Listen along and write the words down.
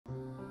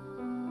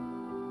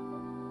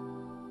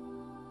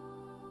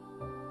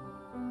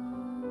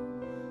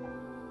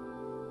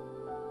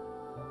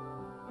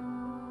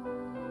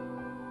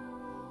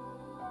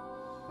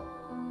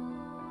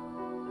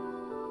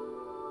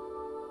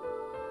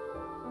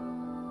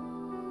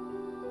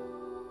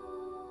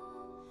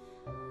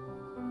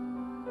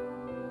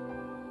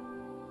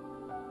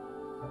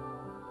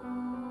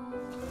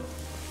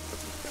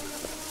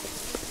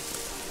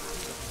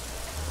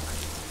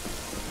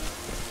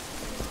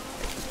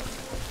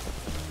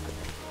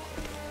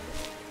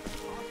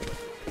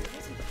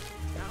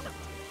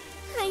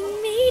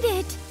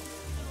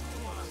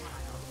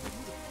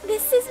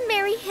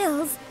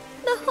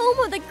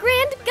the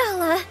Grand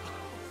Gala.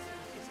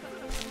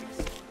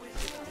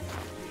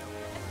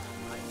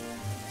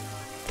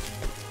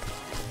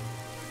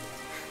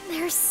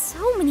 There's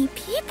so many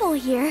people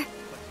here.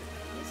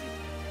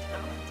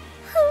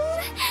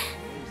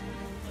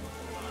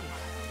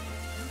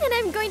 And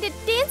I'm going to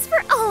dance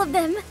for all of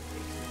them.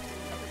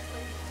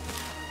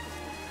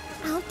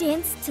 I'll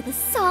dance to the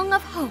Song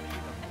of Hope,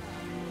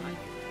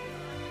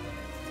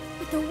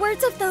 with the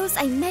words of those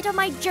I met on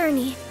my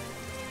journey.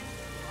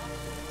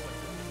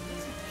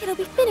 It'll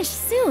be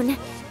finished soon.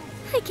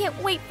 I can't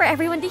wait for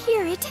everyone to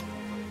hear it.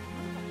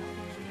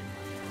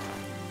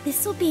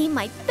 This will be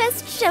my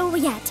best show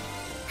yet.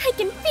 I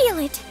can feel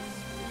it.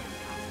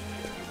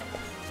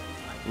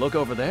 Look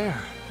over there.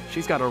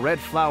 She's got a red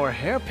flower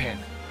hairpin.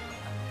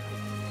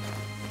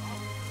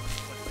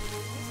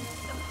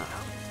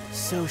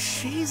 So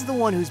she's the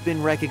one who's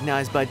been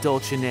recognized by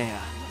Dolcinaea.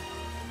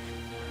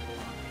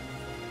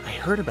 I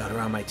heard about her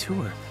on my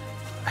tour.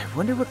 I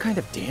wonder what kind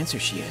of dancer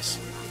she is.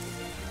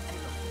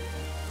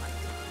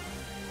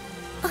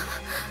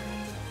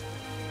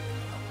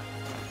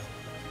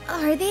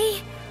 Are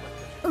they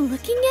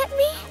looking at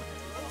me?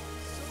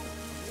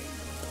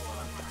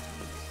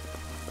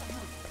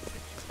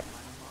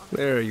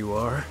 There you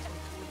are.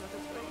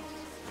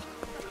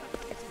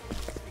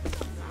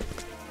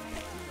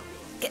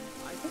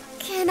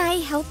 Can I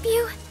help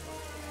you?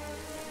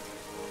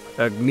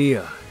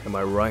 Agnea, am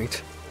I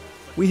right?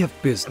 We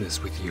have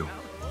business with you.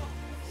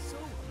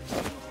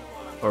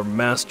 Our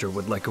master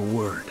would like a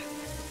word.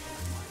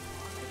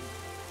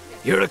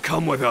 You're to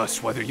come with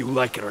us, whether you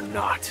like it or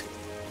not.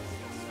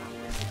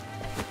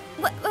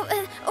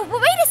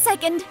 Wait a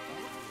second.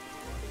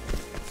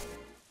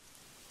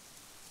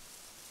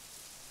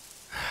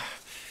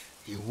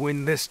 You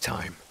win this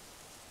time.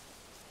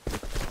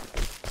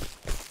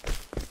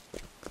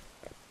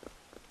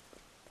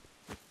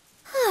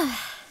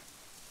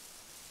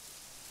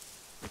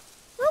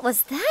 What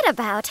was that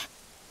about?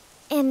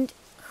 And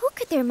who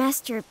could their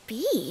master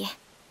be?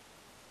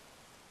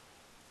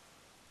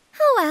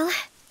 Oh well.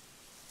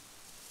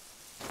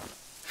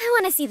 I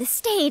want to see the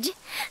stage.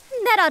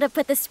 That ought to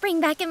put the spring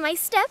back in my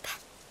step.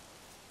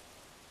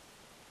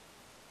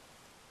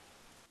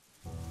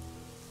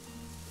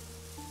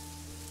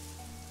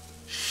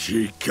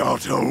 She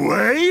got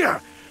away?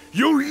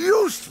 You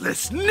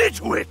useless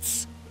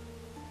nitwits!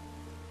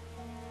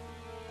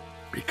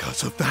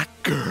 Because of that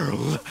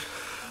girl,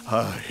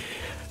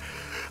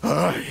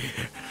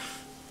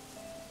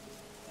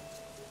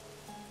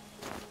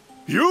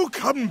 You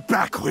come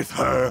back with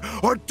her,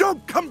 or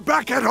don't come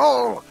back at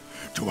all!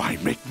 Do I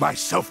make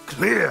myself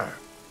clear?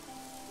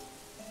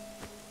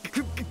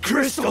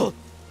 Crystal!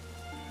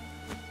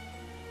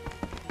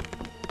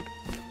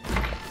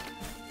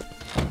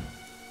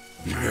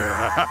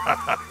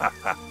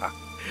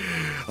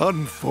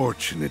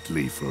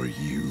 Unfortunately for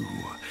you,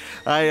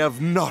 I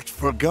have not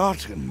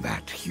forgotten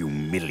that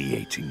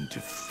humiliating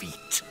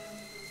defeat.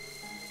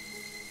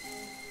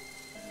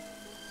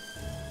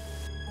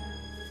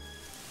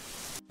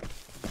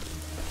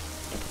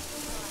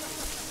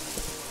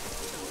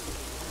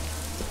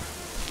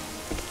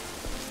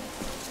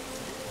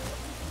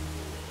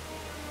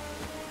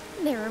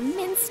 There are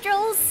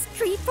minstrels,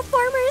 street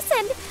performers,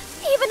 and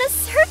even a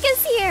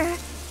circus here!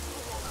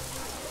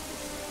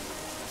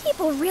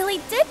 People really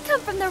did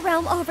come from the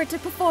realm over to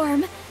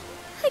perform.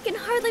 I can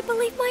hardly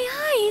believe my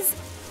eyes.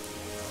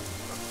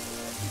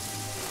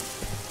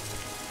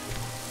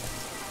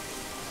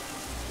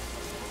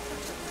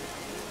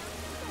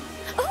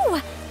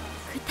 Oh,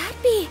 could that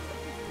be?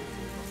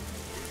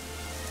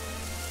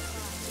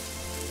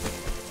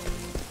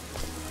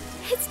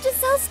 It's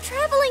Giselle's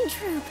traveling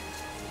troupe.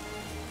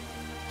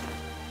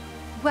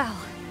 Well,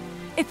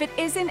 if it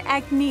isn't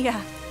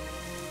Agnea.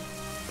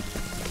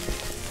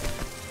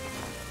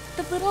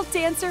 The little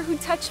dancer who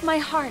touched my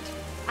heart.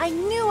 I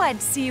knew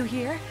I'd see you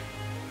here.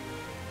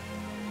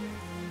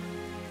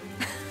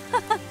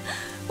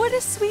 What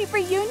a sweet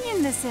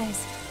reunion this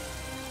is.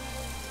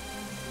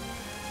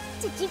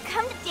 Did you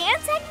come to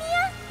dance,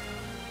 Agnea?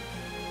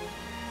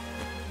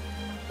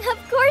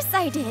 Of course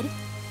I did.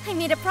 I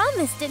made a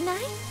promise, didn't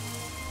I?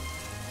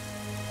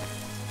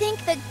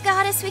 Thank the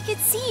goddess we could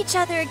see each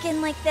other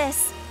again like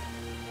this.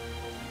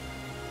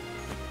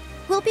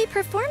 We'll be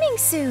performing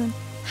soon.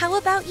 How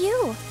about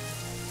you?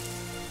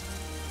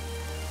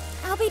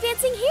 I'll be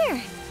dancing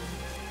here.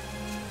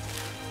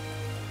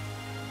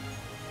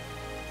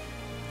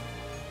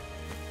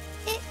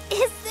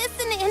 Is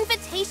this an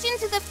invitation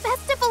to the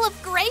Festival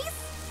of Grace?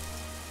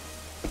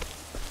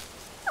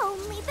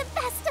 Only the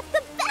best of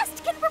the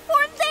best can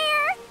perform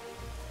there!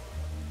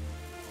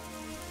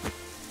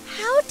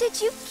 How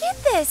did you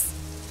get this?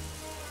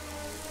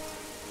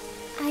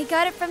 I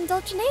got it from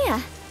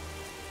Dolcinaea.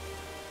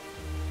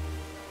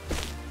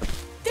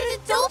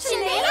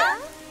 Dolcinaea?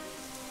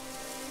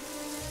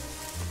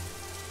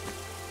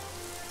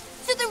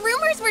 So the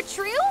rumors were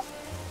true?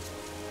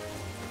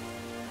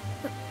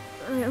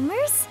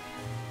 Rumors?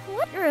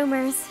 What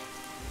rumors?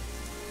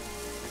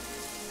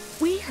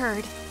 We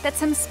heard that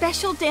some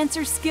special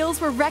dancer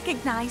skills were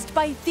recognized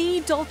by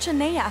the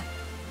Dolcinaea.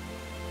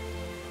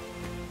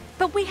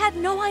 but we had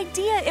no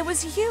idea it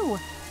was you.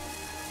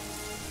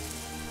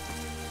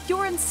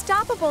 You're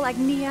unstoppable,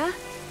 Agnea.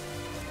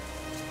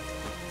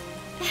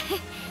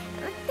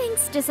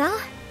 Thanks,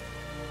 Giselle.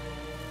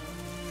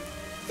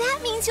 That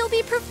means you'll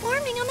be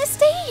performing on the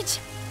stage.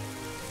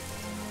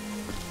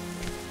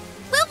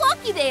 We'll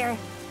walk you there.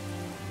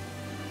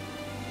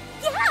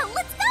 Yeah,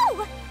 let's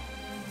go!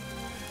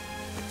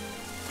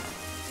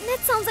 That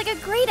sounds like a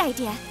great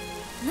idea.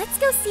 Let's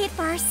go see it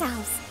for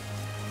ourselves.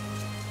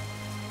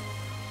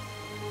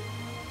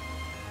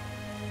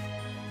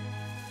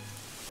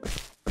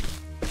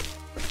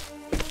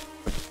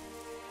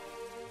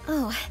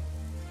 Oh,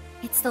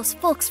 it's those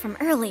folks from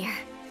earlier.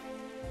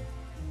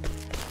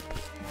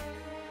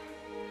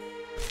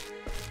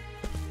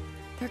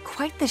 They're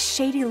quite the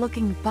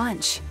shady-looking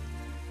bunch.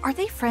 Are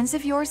they friends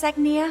of yours,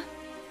 Agnea?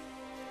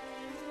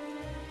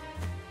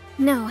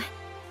 No,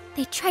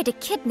 they tried to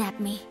kidnap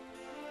me.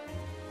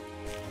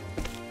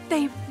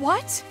 They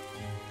what?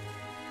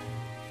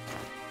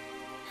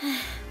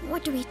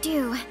 What do we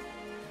do?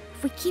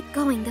 If we keep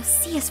going, they'll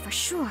see us for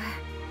sure.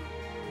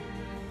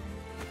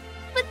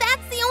 But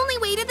that's the only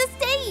way to the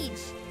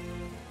stage!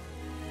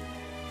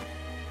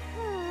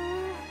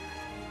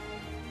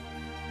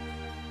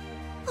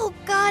 Oh,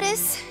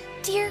 Goddess.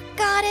 Dear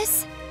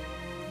Goddess.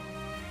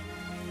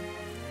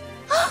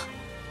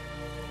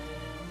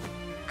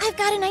 I've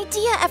got an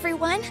idea,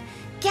 everyone.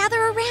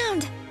 Gather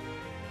around.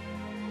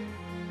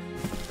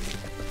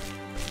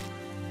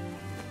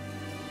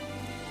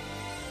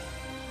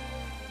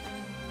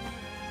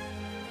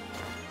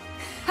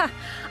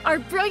 Our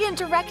brilliant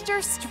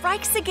director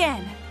strikes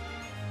again.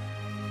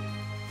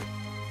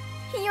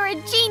 You're a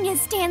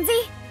genius,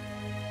 Tansy.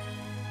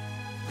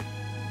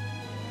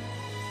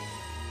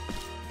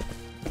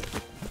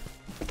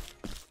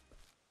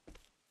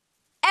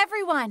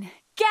 Everyone,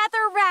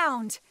 gather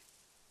round.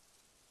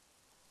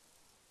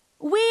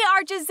 We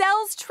are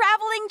Giselle's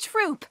traveling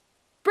troupe,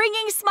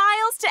 bringing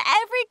smiles to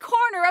every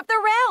corner of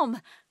the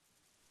realm.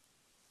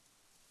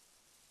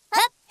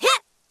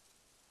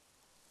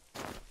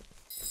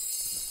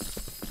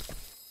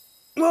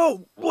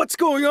 Whoa, what's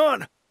going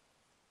on?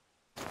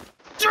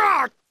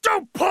 Ah,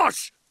 don't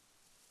push!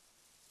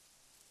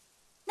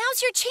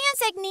 Now's your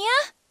chance,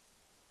 Agnea.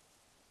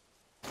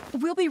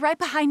 We'll be right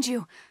behind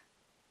you.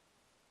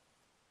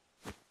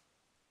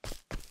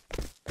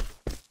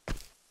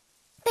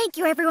 Thank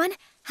you, everyone.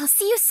 I'll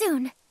see you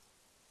soon.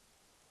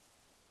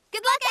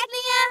 Good luck,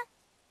 Agnea!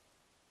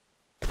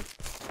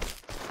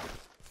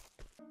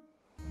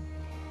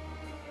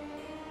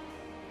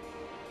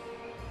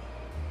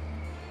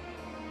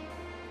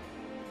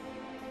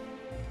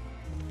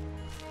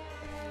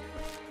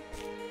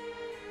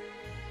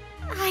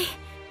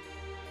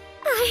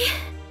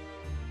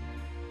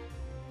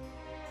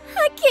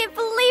 I can't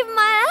believe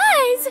my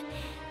eyes!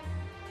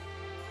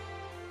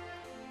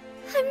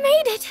 I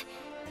made it!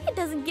 It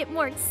doesn't get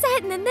more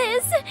exciting than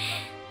this.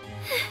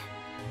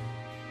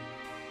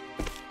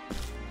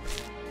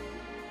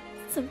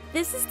 So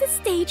this is the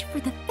stage for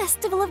the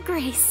Festival of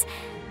Grace.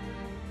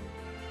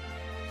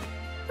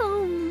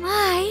 Oh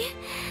my.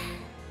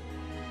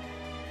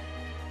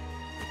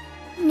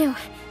 No,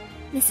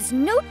 this is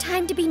no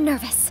time to be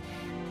nervous.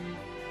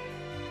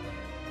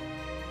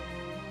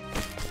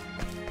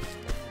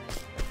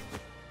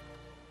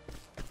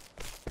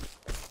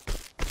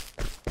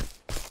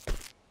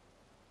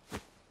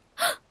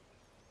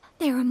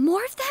 There are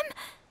more of them?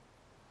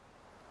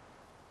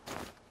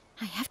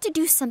 I have to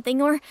do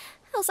something, or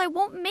else I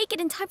won't make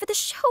it in time for the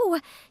show.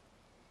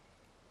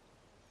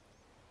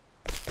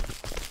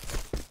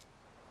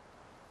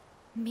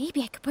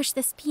 Maybe I could push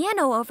this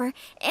piano over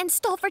and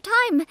stall for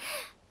time.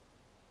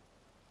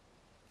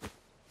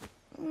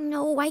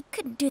 No, I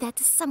couldn't do that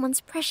to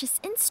someone's precious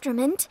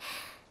instrument.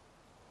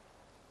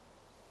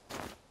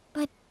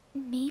 But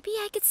maybe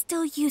I could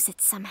still use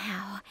it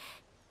somehow.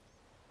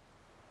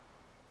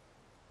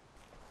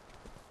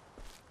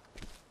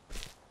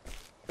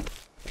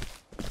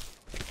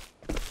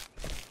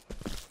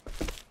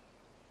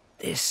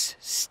 This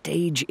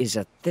stage is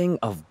a thing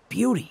of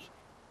beauty.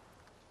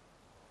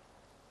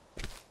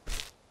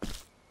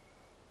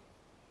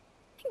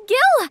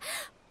 Gil!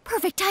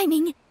 Perfect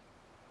timing.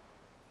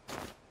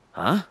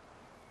 Huh?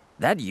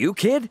 That you,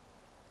 kid?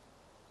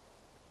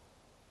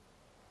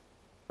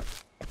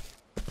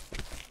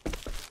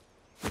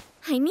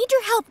 I need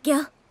your help,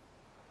 Gil.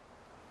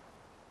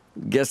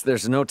 Guess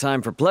there's no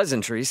time for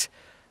pleasantries.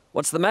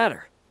 What's the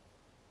matter?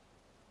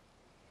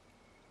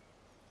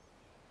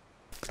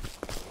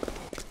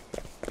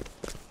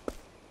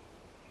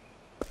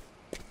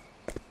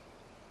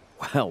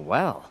 Well,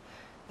 well,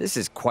 this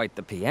is quite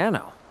the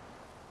piano.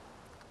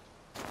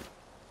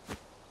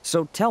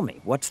 So tell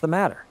me, what's the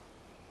matter?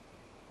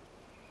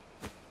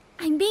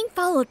 I'm being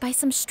followed by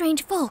some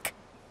strange folk.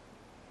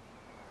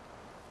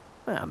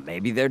 Well,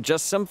 maybe they're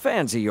just some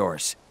fans of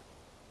yours.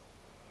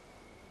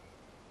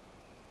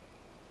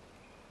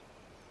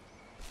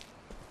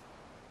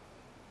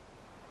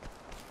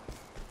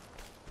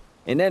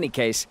 In any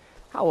case,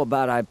 how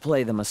about I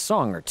play them a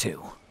song or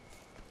two?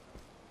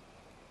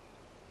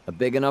 A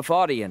big enough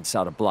audience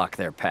ought to block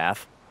their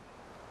path.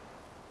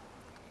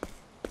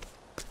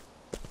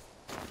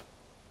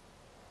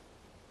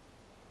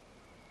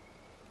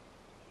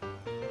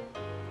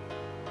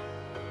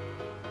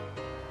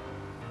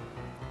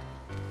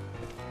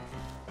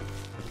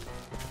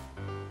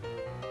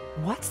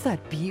 What's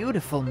that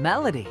beautiful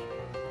melody?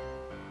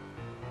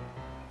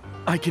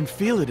 I can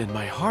feel it in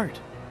my heart.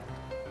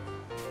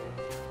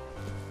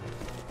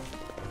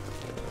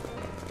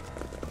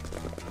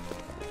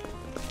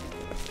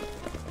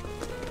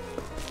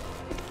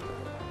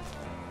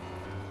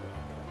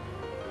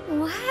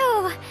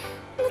 Wow,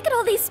 look at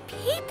all these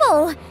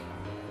people!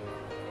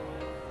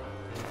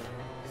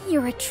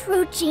 You're a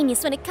true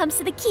genius when it comes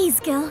to the keys,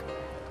 Gil.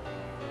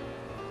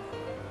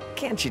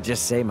 Can't you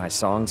just say my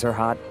songs are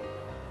hot?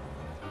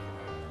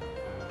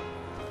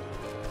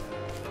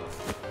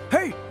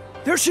 Hey!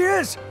 There she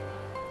is!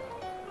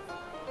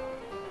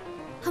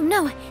 Oh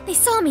no, they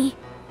saw me.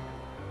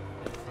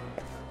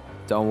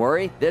 Don't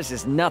worry, this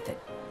is nothing.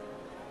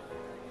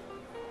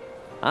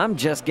 I'm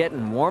just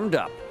getting warmed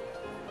up.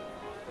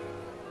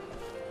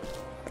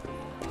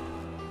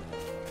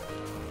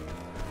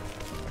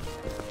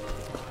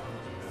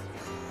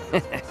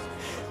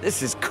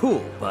 This is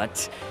cool,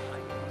 but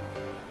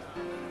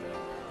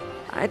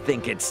I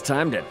think it's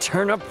time to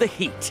turn up the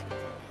heat.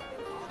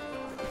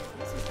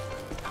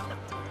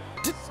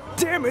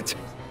 Damn it!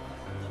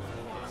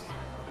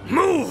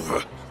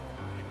 Move!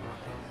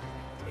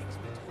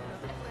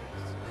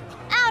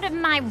 Out of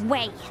my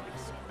way!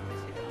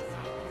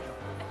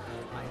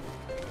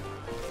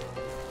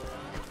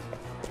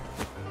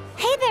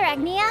 Hey there,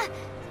 Agnea!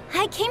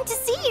 I came to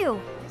see you!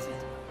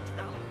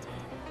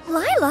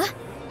 Lila?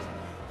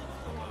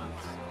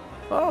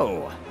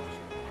 Oh,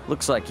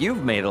 looks like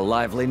you've made a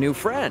lively new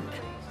friend.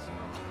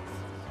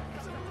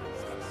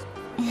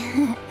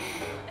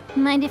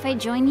 Mind if I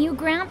join you,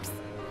 Gramps?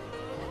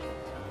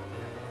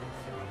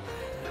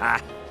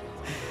 Ha!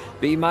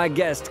 Be my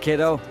guest,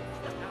 kiddo.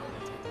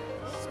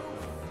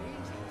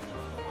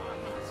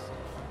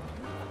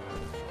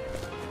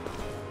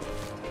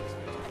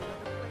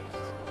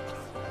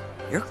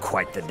 You're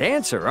quite the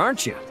dancer,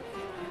 aren't you?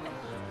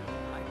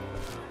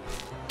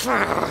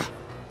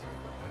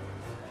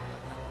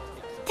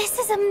 This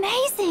is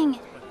amazing!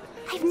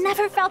 I've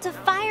never felt a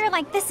fire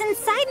like this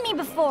inside me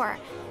before.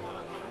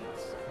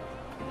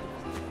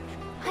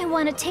 I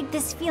want to take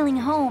this feeling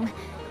home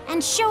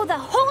and show the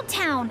whole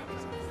town.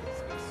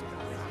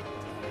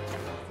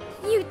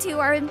 You two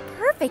are in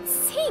perfect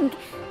sync.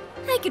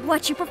 I could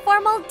watch you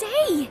perform all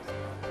day.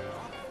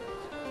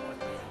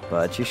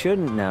 But you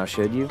shouldn't now,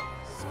 should you?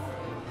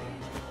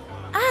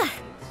 Ah!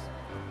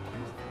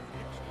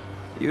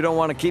 You don't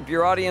want to keep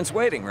your audience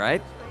waiting,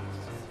 right?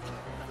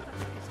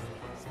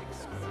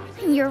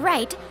 You're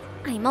right.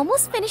 I'm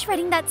almost finished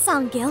writing that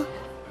song, Gil.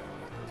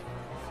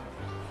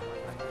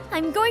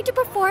 I'm going to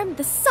perform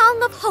the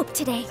Song of Hope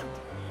today.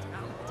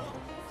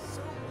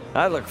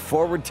 I look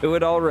forward to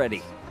it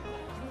already.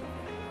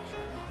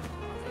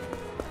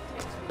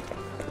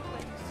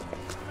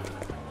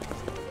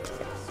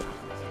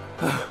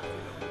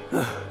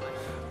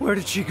 Where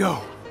did she go?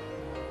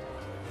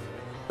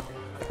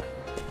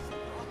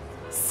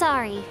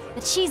 Sorry,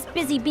 but she's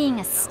busy being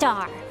a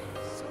star.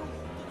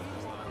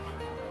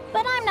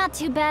 But I'm not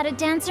too bad a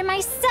dancer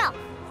myself.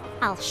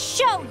 I'll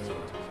show you.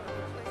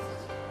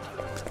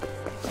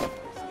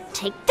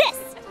 Take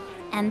this,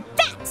 and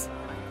that.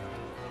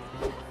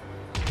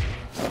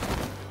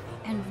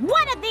 And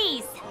one of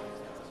these.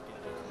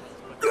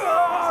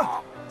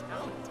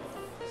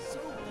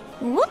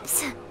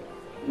 Whoops.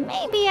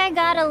 Maybe I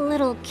got a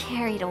little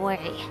carried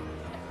away.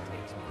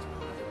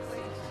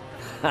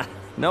 Ha!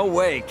 No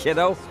way,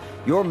 kiddo.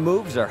 Your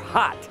moves are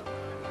hot.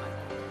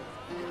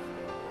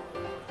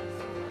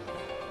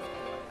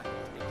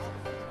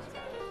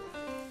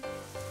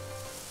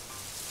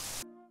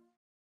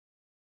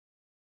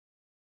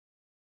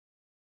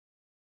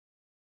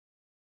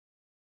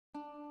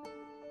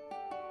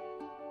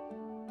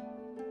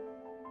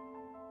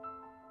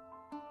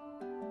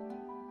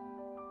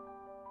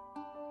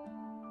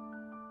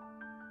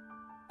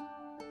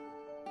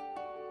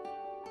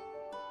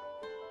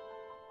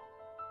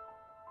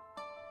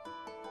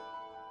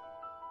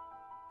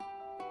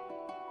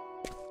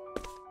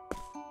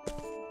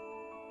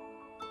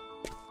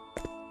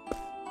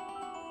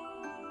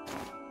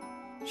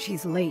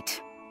 She's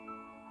late.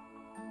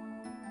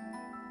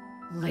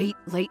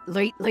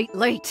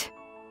 Late.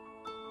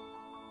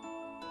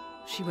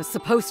 She was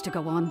supposed to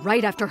go on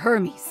right after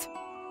Hermes.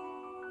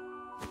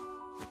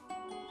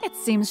 It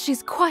seems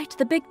she's quite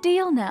the big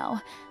deal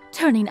now,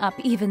 turning up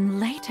even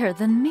later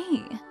than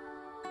me.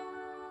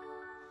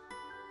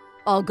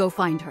 I'll go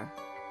find her.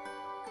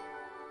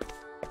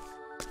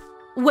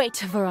 Wait,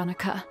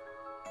 Veronica.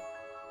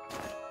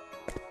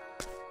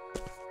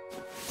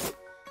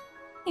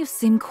 You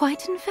seem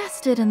quite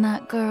invested in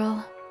that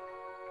girl.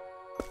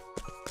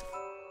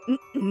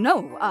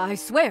 No, I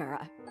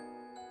swear.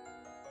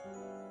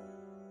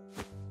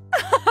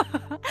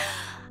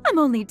 I'm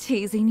only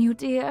teasing you,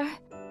 dear.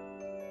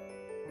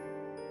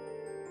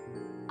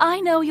 I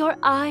know your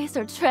eyes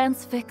are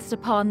transfixed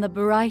upon the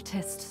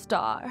brightest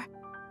star.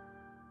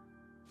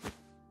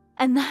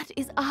 And that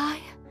is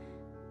I,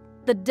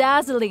 the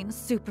dazzling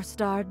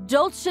superstar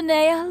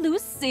Dolcinaea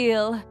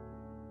Lucille.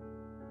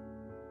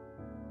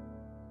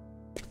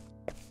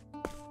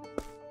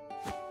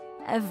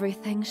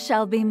 Everything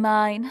shall be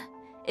mine,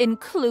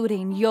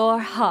 including your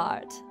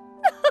heart.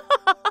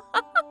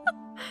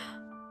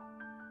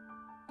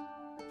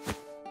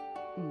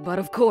 But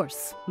of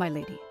course, my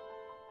lady.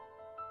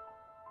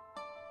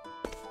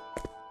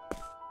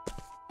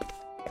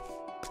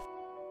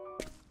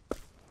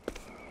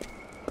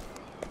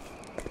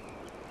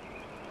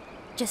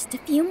 Just a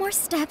few more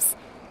steps,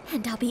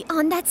 and I'll be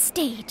on that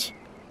stage.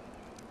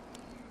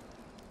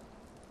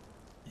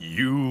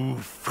 You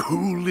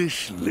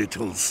foolish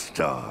little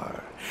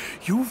star.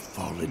 You've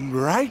fallen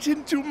right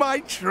into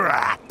my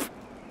trap.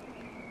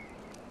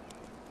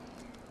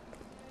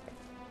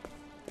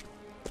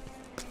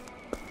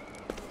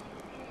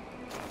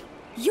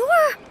 You're...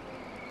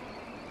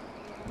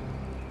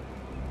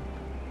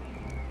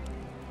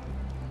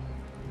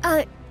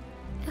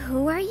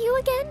 who are you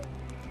again?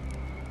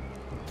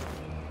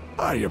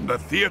 I am the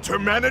theater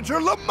manager,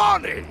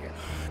 Lamani.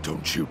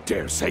 Don't you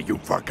dare say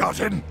you've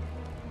forgotten.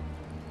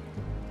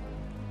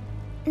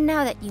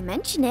 Now that you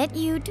mention it,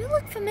 you do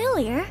look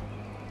familiar.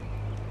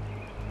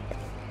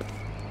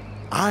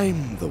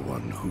 I'm the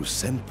one who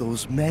sent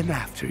those men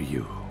after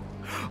you.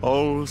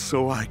 All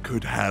so I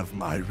could have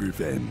my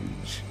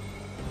revenge.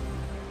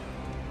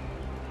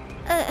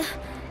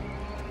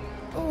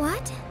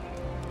 What?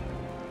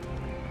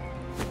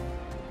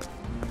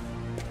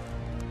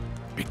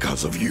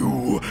 Because of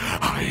you,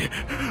 I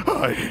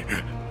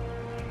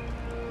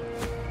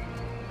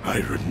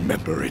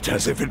remember it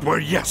as if it were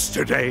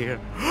yesterday,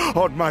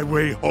 on my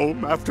way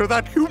home after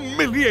that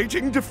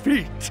humiliating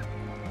defeat.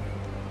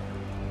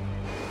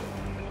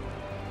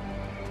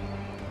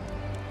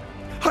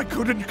 I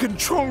couldn't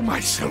control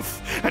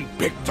myself and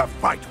picked a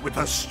fight with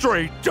a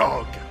stray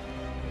dog.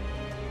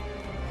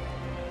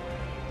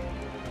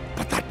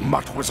 But that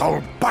mutt was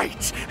all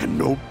bite and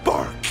no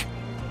bark.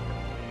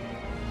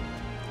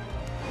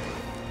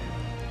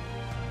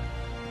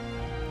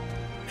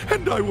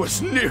 And I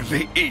was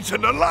nearly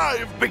eaten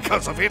alive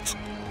because of it.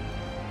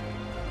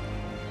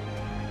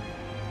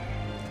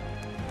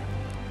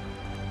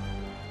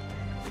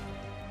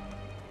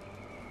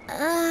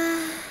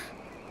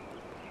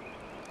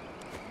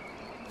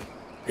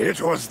 It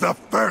was the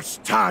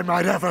first time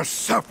I'd ever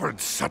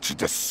suffered such a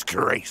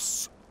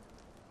disgrace.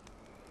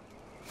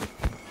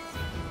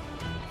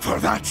 For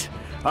that,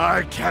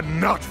 I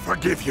cannot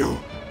forgive you.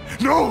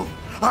 No,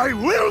 I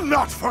will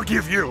not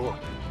forgive you.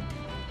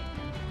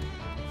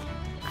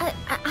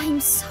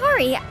 I'm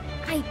sorry.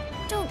 I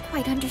don't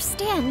quite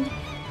understand.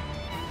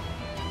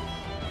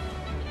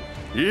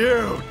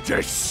 You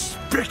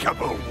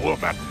despicable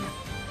woman!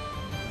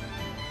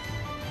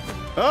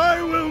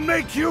 I will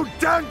make you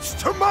dance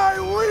to my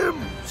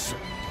whims!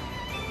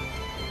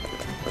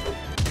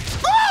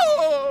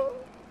 Oh!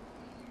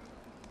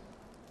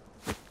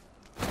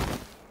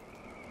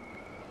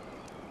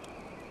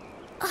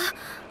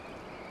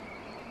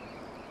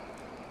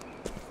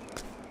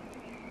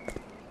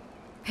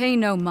 Pay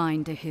no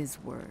mind to his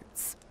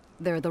words.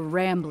 They're the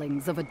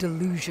ramblings of a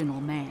delusional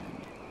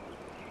man.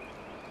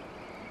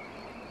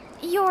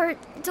 You're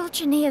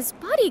Dolcinaea's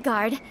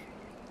bodyguard.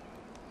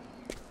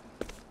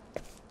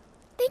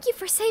 Thank you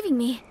for saving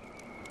me.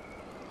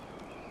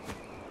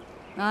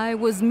 I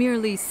was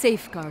merely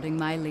safeguarding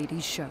my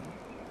lady's show.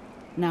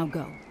 Now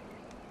go.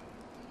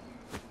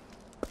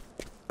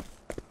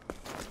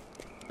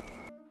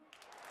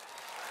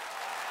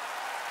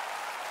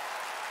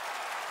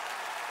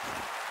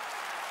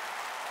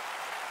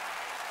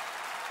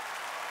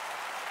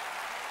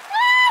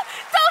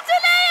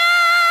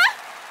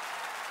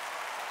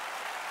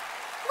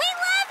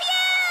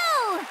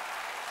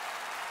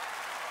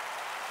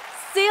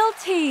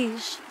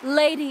 Siltige,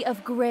 Lady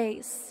of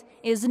Grace,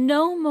 is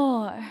no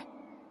more.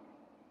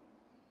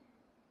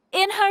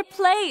 In her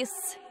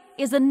place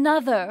is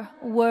another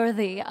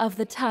worthy of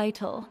the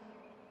title.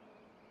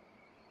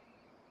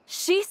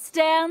 She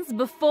stands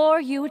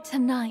before you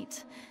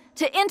tonight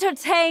to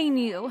entertain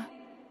you.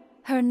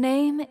 Her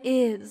name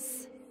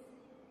is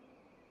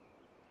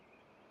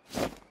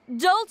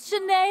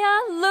Dolcinaea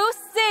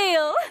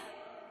Lucille.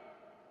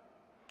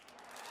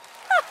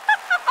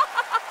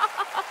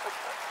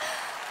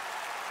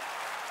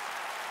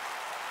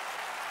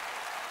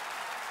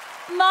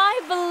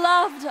 My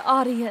beloved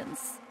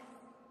audience,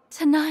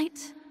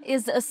 tonight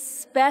is a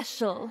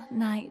special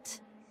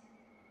night.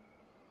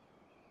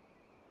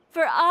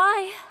 For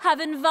I have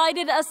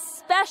invited a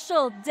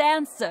special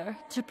dancer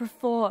to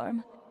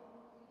perform.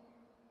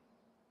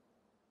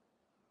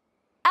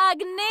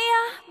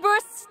 Agnea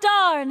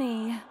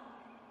Chapter5.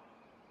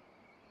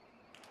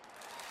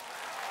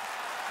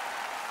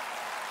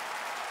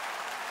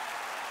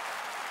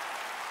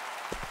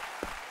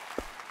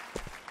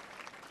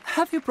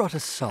 Have you brought a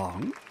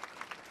song?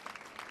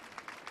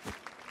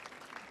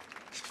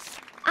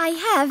 I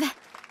have.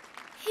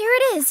 Here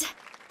it is.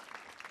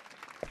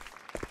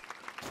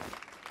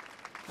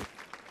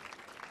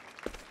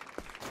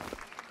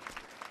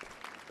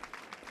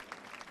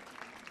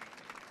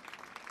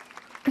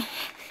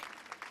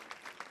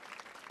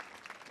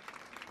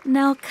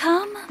 Now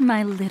come,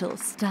 my little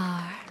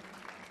star.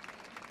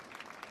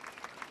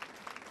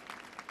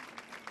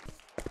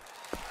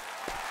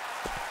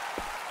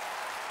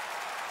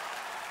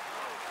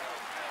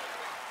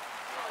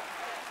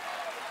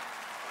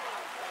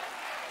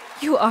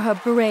 You are a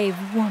brave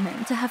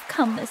woman to have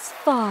come this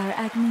far,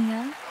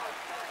 Agnea.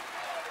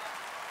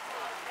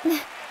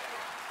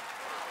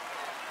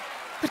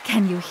 But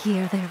can you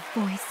hear their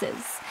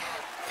voices?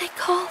 They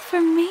call for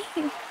me,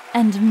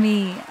 and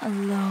me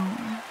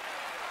alone.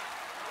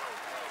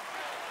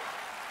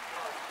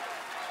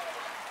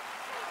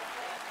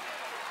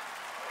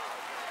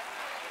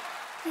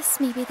 This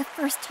may be the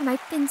first time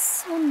I've been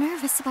so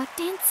nervous about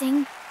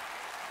dancing.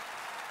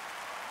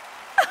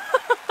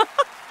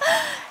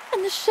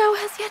 And the show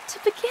has yet to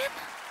begin.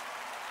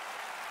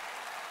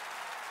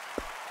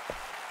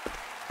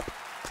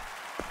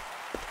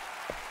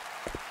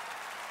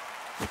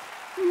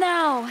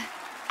 Now,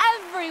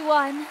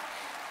 everyone,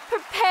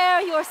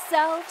 prepare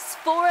yourselves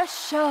for a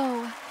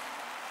show.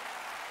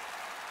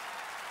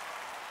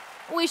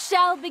 We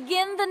shall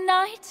begin the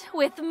night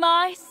with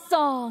my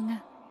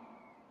song.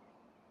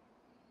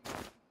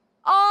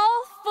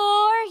 All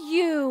for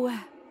you.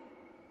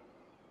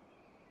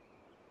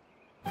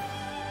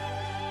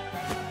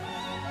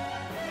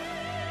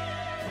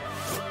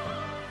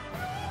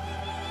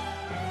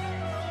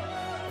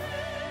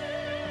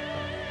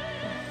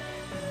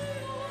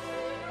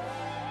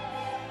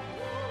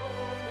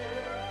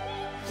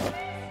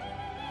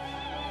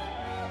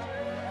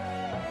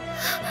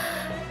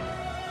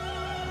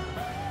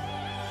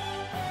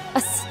 A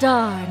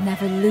star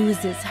never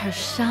loses her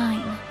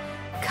shine,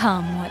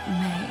 come what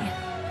may.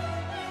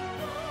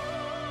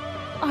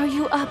 Are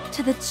you up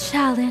to the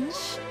challenge?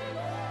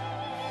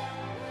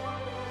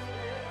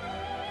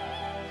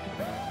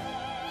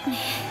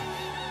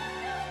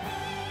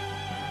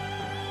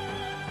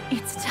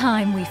 It's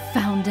time we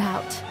found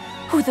out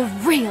who the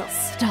real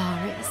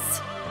star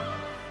is.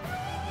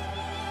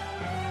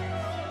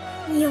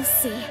 You'll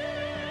see.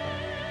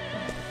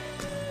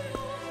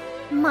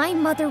 My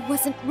mother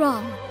wasn't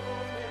wrong.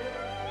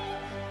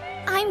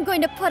 I'm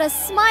going to put a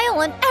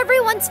smile on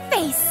everyone's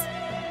face.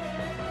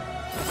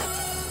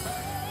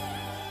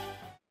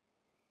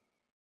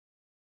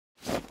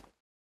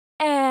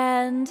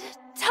 And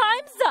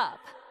time's up.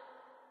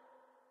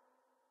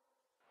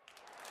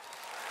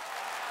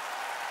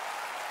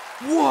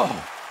 Whoa!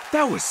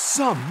 That was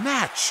some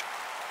match!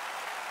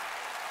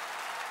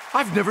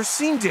 I've never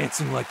seen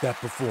dancing like that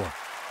before.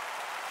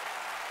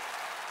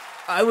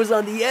 I was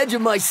on the edge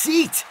of my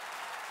seat.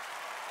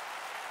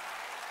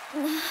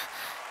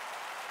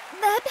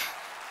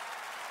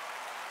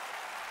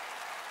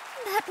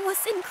 That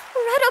was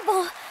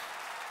incredible.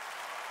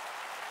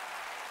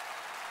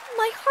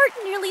 My heart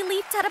nearly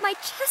leaped out of my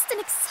chest in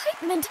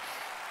excitement.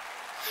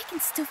 I can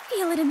still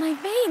feel it in my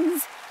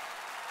veins.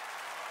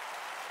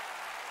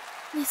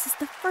 This is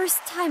the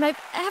first time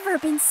I've ever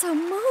been so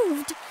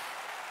moved.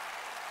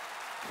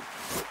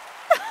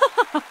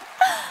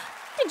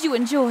 Did you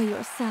enjoy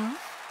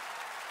yourself?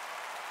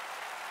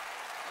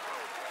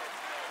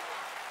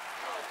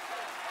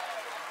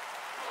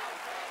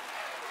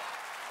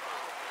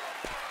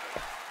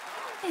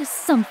 Is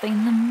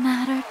something the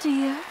matter,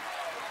 dear?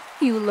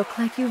 You look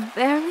like you've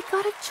barely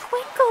got a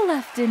twinkle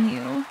left in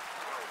you.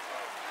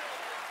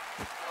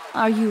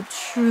 Are you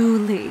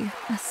truly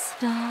a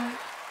star?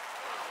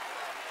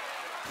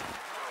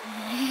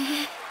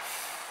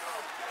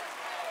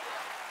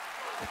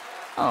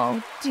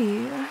 Oh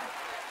dear,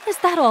 is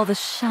that all the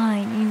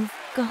shine you've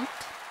got?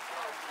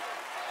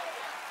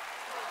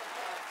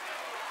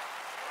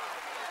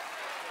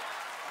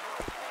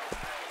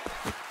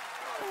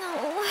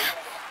 No.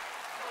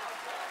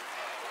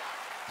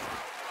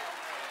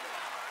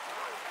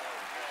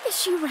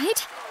 Is she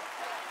right?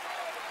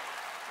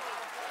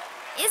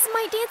 Is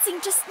my dancing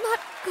just not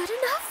good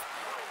enough?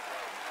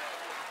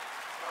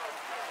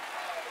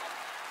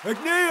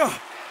 Agnea!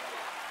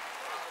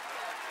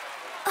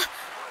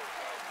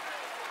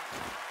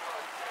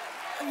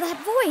 That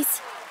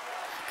voice.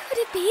 Could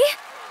it be?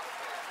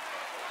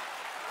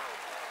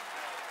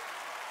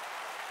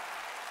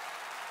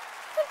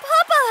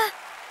 Papa!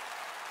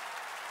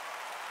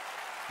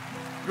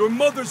 Your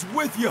mother's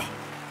with you!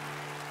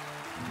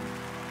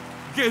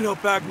 Get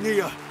up,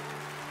 Agnea!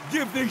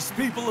 Give these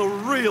people a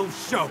real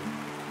show!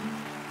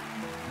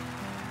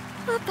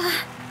 Papa.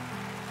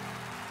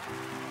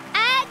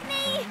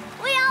 Agni!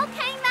 We all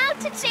came out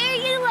to cheer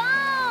you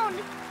on!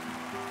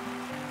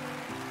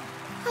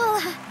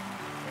 Paula.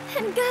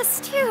 And Gus,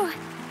 too.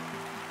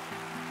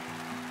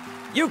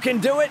 You can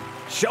do it!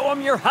 Show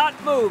them your hot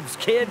moves,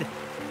 kid!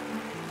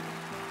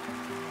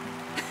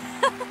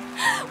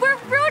 We're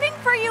rooting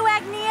for you,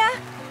 Agnea!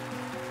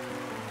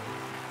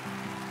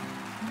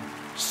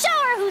 Show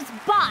her who's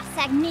boss,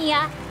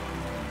 Agnea!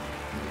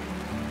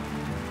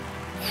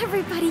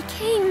 Everybody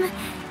came.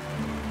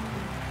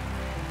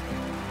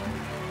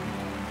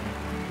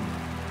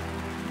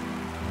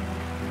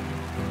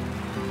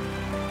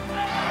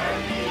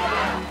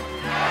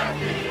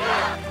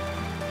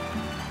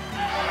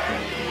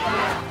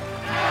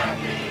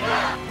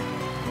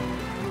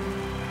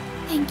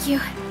 Thank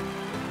you.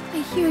 I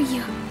hear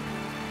you.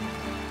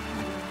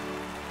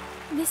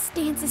 This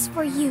dance is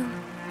for you.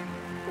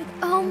 With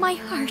all my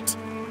heart.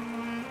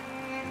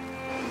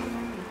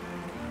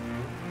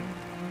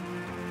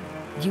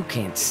 You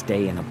can't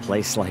stay in a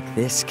place like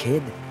this,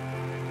 kid.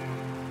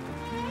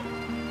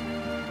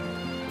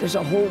 There's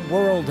a whole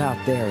world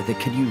out there that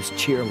could use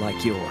cheer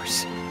like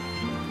yours.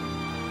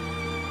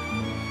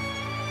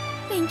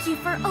 Thank you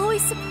for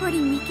always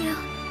supporting me, Gil.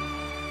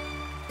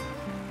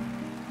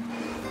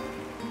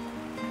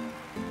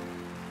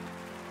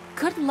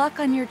 Good luck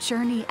on your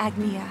journey,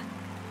 Agnea.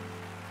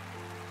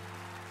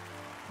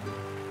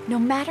 No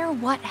matter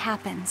what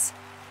happens,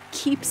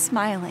 keep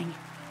smiling.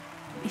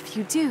 If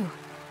you do,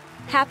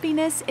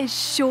 happiness is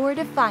sure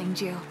to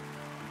find you.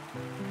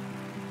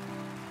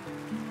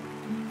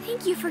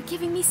 Thank you for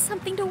giving me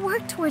something to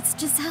work towards,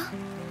 Giselle.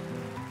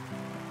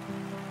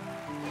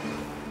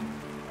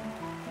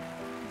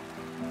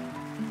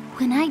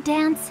 When I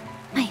dance,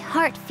 my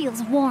heart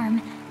feels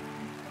warm.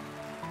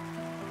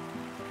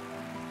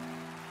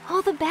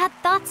 All the bad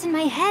thoughts in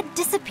my head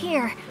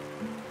disappear.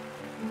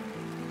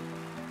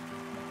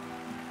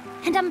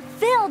 And I'm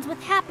filled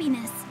with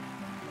happiness.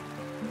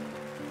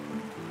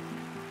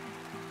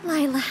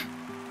 Lila.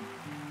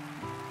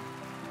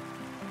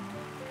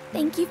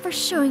 Thank you for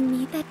showing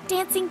me that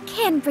dancing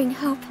can bring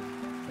hope.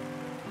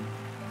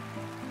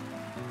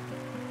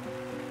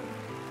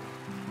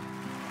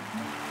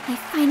 I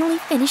finally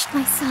finished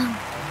my song,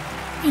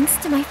 thanks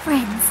to my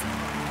friends.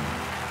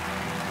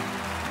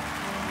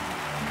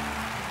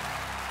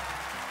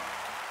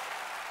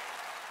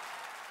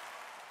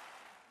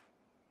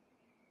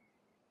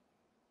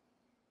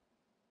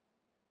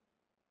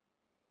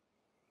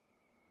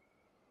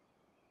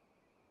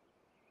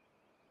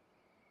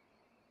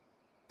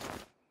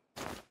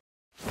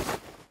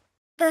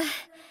 The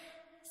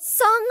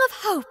Song of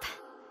Hope.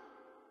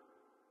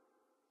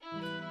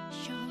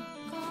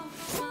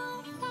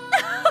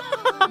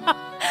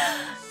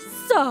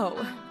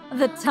 So,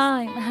 the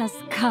time has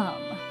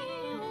come.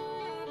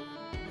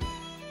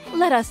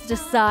 Let us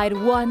decide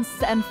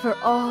once and for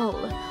all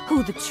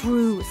who the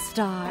true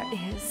star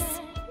is.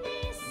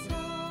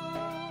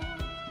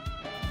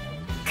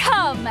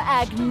 Come,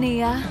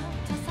 Agnea.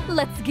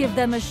 Let's give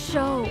them a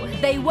show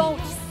they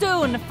won't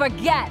soon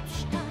forget.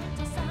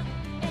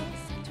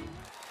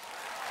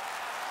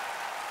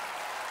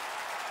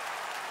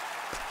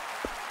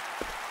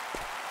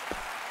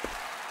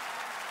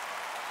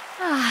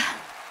 Ah.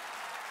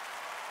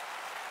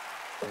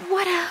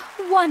 What a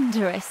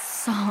wondrous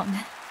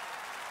song.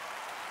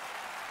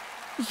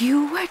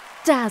 You were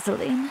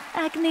dazzling,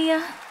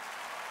 Agnea.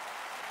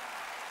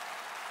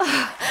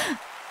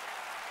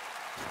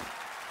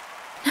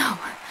 No.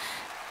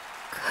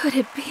 Could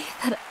it be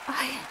that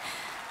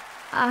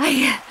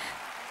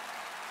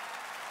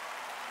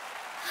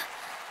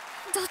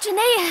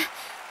Dolcinaea!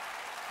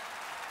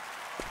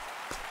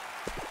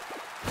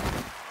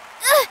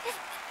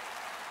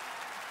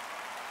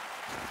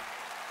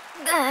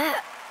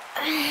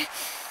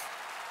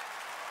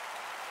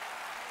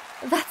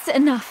 That's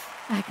enough,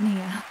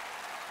 Agnea.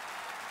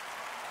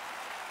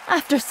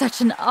 After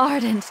such an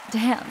ardent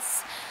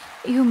dance,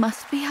 you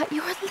must be at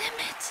your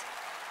limit.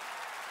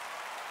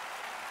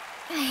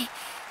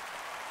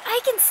 I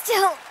can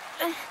still...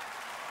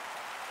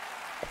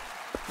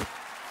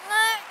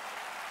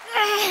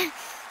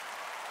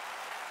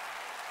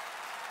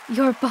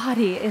 Your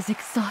body is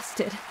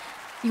exhausted,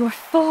 your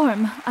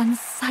form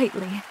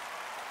unsightly.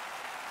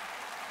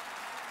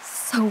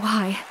 So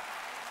why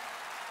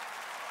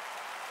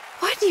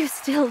do you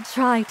still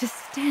try to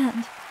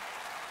stand?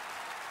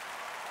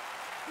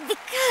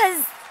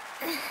 Because...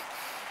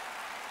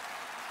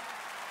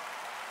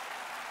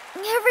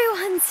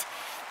 everyone's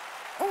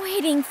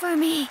waiting for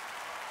me.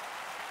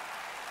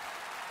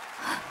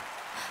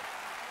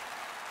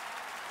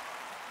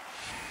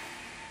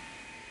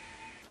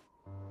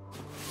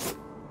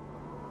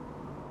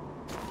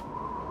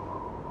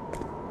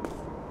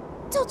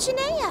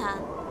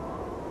 Dolcinaea!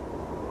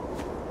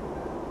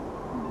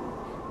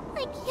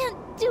 I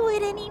can't do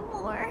it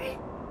anymore.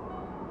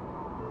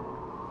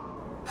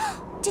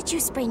 Did you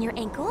sprain your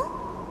ankle?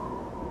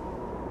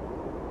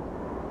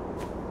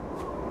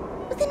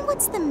 Then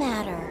what's the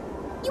matter?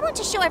 You want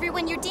to show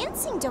everyone you're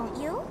dancing, don't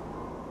you?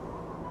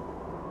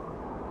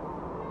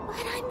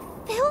 But I'm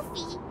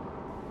filthy.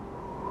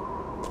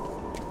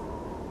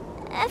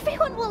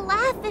 Everyone will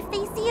laugh if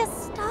they see a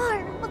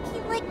star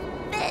looking like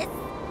this.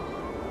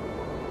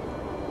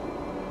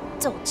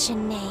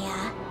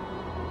 Dolcinaea.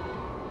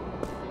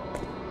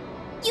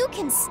 You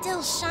can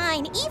still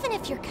shine even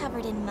if you're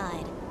covered in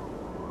mud.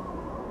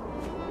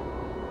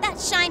 That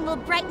shine will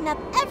brighten up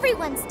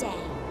everyone's day.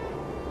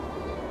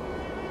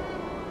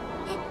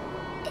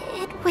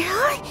 It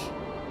will?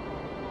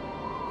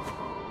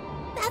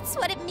 That's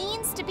what it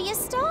means to be a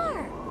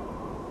star.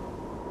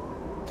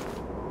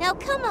 Now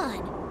come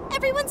on,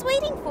 everyone's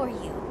waiting for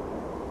you.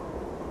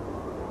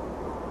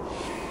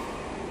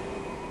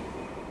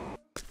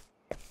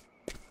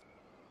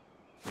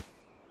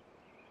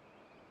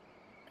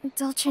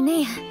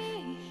 Dolcinaea.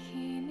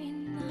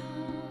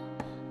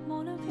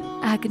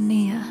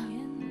 Agnea.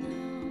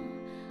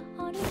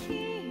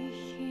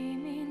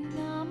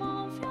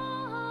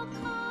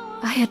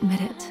 I admit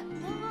it.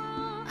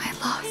 I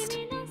lost.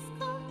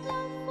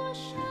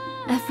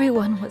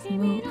 Everyone was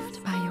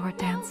moved by your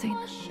dancing.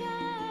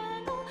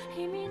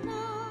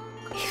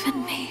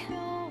 Even me.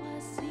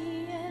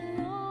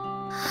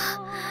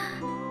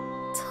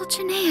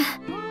 Dolcinaea.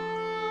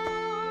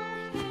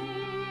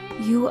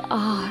 You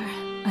are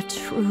a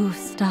true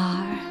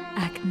star,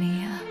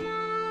 Agnea.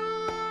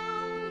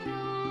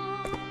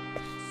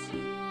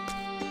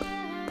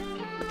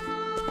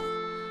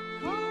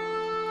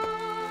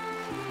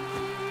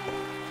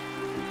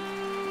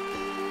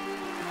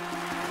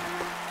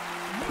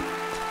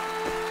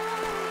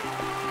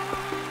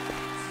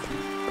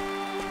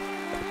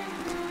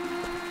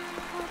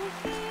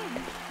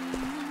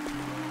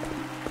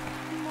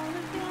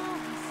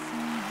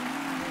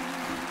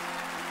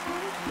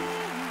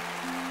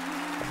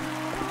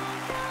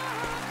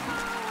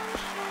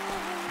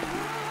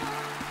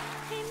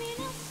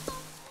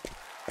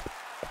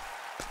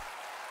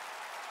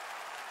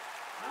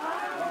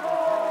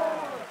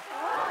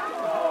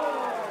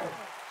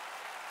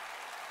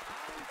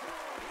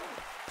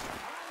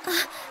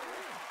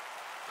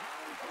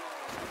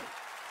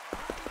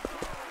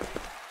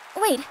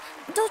 Wait,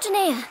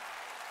 Dolcinaea.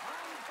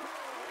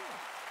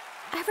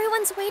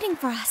 Everyone's waiting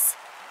for us.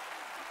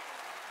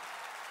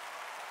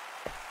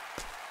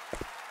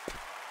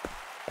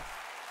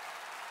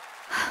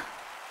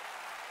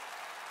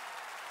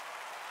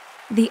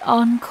 The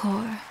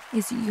encore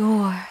is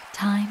your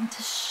time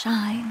to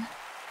shine.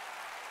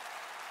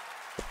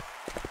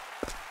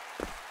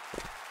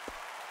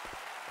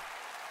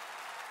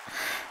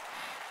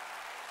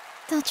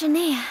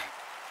 Dolcinaea.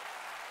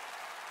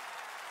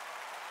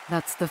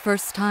 That's the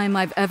first time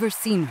I've ever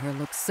seen her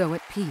look so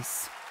at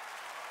peace.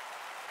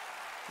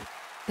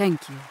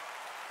 Thank you.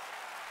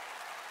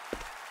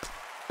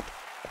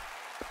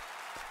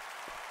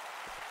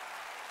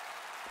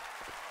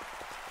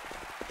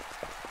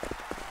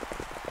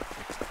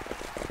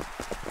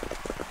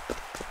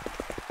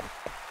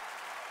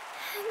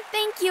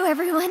 Thank you,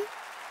 everyone.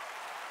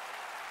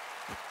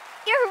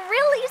 You're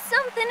really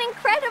something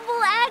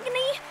incredible,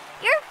 Agni!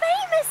 You're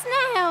famous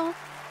now!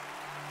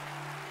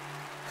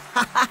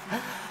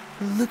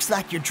 Looks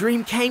like your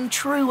dream came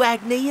true,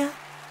 Agnea.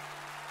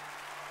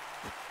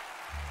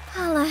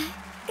 Paula,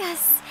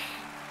 Gus,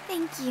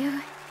 thank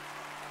you.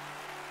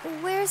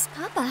 Where's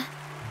Papa?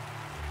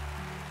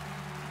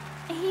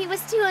 He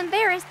was too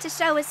embarrassed to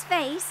show his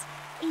face,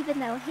 even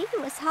though he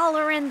was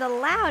hollering the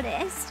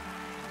loudest.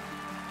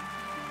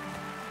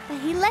 But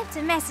he left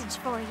a message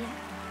for you.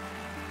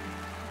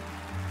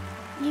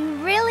 You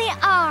really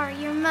are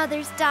your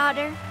mother's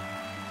daughter.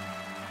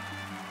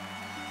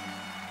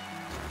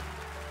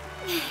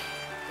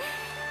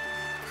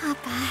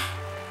 Papa.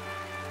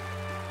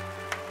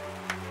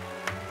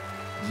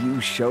 You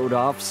showed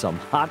off some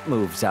hot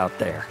moves out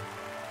there.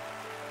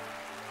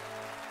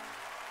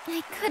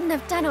 I couldn't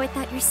have done it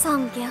without your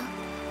song, Gil.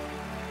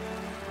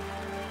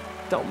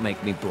 Don't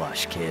make me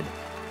blush, kid.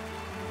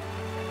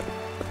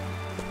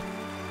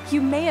 You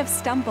may have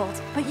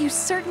stumbled, but you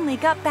certainly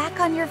got back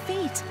on your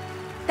feet.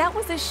 That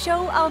was a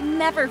show I'll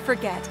never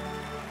forget.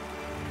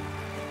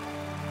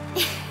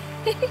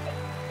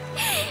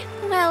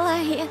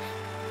 Well,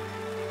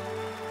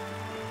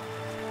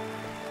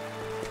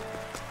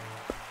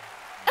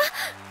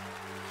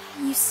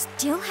 You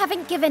still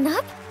haven't given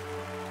up?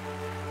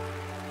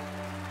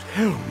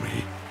 Tell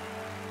me,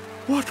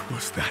 what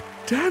was that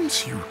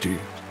dance you did?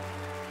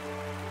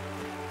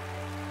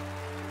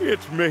 It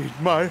made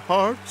my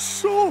heart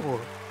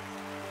soar.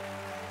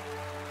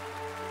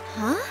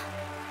 Huh?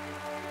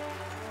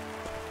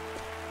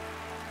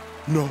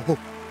 No,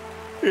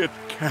 it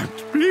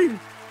can't be.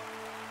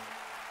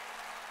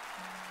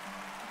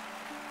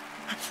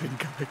 I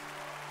think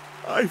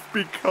I've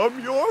become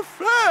your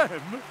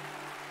fan.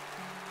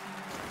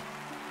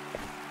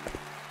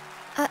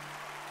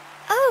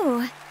 Oh,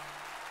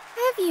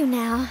 have you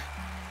now?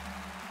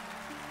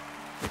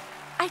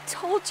 I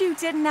told you,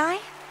 didn't I?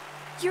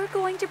 You're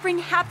going to bring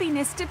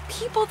happiness to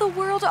people the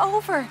world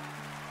over.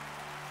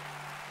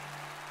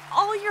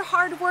 All your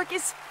hard work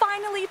is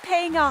finally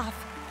paying off.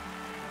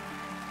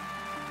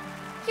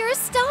 You're a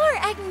star,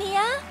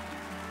 Agnea!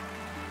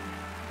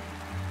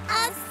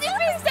 A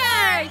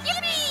superstar!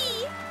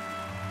 Yippee!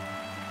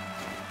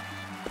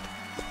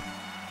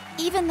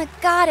 Even the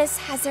goddess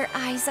has her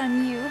eyes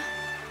on you.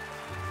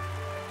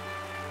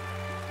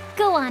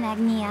 Go on,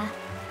 Agnea.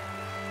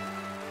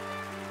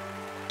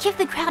 Give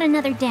the crowd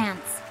another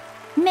dance.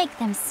 Make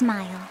them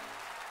smile.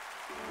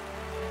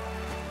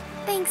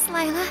 Thanks,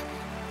 Lila.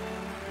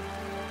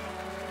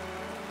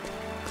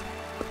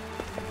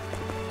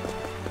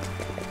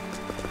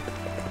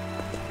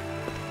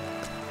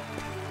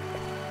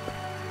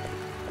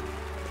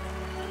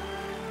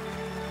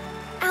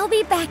 I'll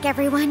be back,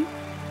 everyone.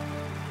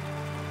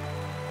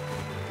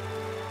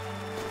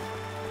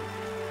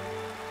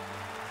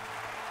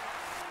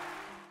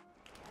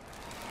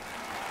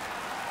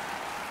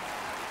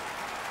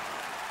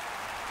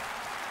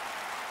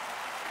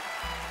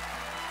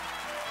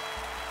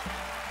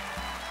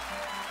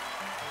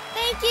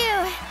 Thank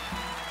you!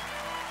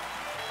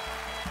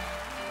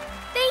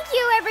 Thank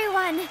you,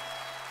 everyone!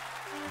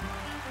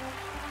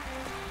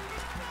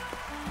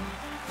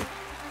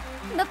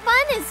 The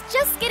fun is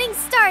just getting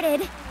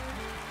started.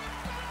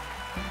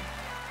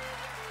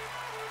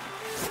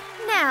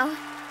 Now,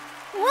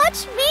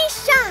 watch me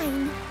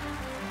shine!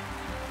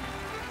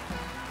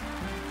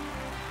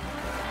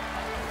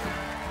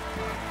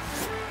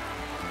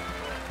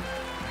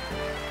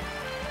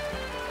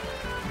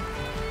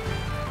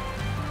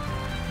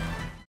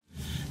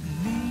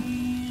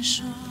你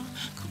说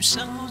苦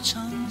笑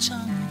常常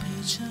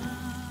陪着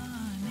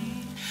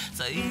你，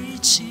在一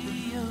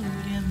起有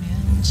点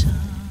勉强，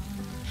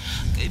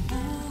该不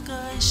该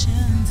现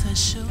在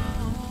休？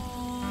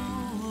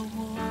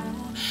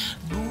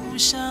不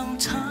想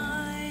太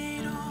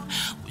多，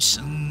我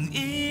想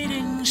一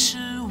定是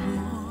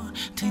我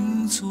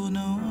听错、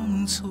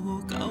弄错、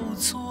搞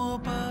错，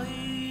拜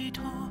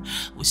托，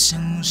我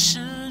想是